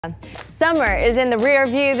Summer is in the rear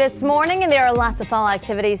view this morning, and there are lots of fall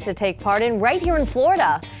activities to take part in right here in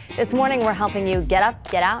Florida. This morning we're helping you get up,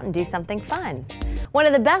 get out, and do something fun. One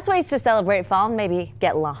of the best ways to celebrate fall and maybe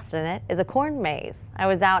get lost in it is a corn maze. I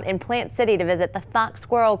was out in Plant City to visit the Fox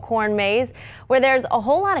Squirrel Corn Maze, where there's a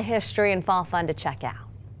whole lot of history and fall fun to check out.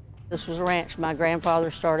 This was a ranch my grandfather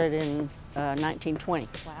started in 1920.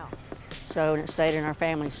 Wow. So it stayed in our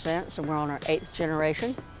family since, and we're on our 8th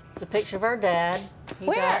generation. It's a picture of our dad. He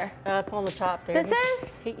Where? Died up on the top there. This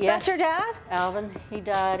is? Yeah. That's your dad? Alvin. He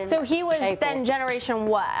died in So he was April. then generation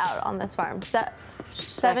what out on this farm?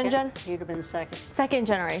 Seven gen? He'd have been second. Second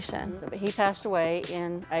generation. But he passed away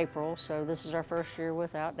in April, so this is our first year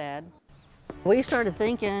without Dad. We started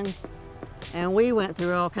thinking, and we went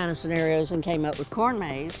through all kind of scenarios and came up with corn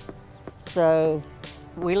maze. So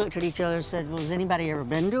we looked at each other and said, well, has anybody ever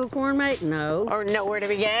been to a corn maze? No. Or know where to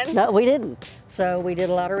begin? No, we didn't. So we did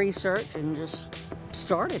a lot of research and just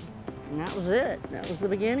started. And that was it. That was the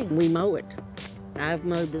beginning. We mow it. I've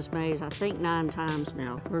mowed this maze, I think, 9 times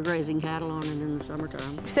now. We're grazing cattle on it in the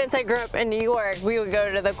summertime. Since I grew up in New York, we would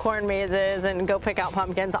go to the corn mazes and go pick out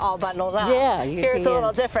pumpkins all bundled up. Yeah. Here it's a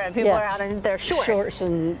little different. People are out in their shorts. Shorts,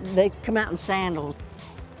 and they come out in sandals.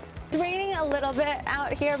 It's raining a little bit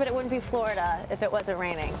out here, but it wouldn't be Florida if it wasn't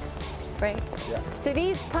raining, right? Yeah. So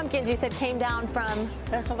these pumpkins you said came down from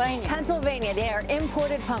Pennsylvania. Pennsylvania. They are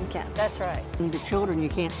imported pumpkins. That's right. And the children, you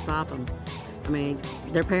can't stop them. I mean,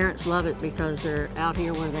 their parents love it because they're out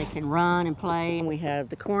here where they can run and play. And we have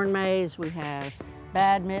the corn maze, we have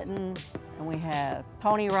badminton, and we have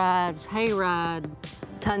pony rides, hay ride.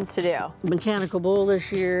 Tons to do. Mechanical bull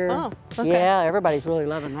this year. Oh, okay. Yeah, everybody's really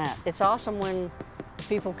loving that. It's awesome when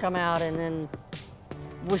people come out and then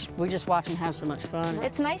we just watch them have so much fun.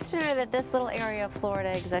 It's nice to know that this little area of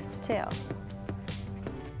Florida exists too.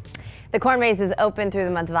 The corn maze is open through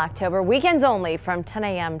the month of October, weekends only from 10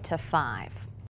 a.m. to 5.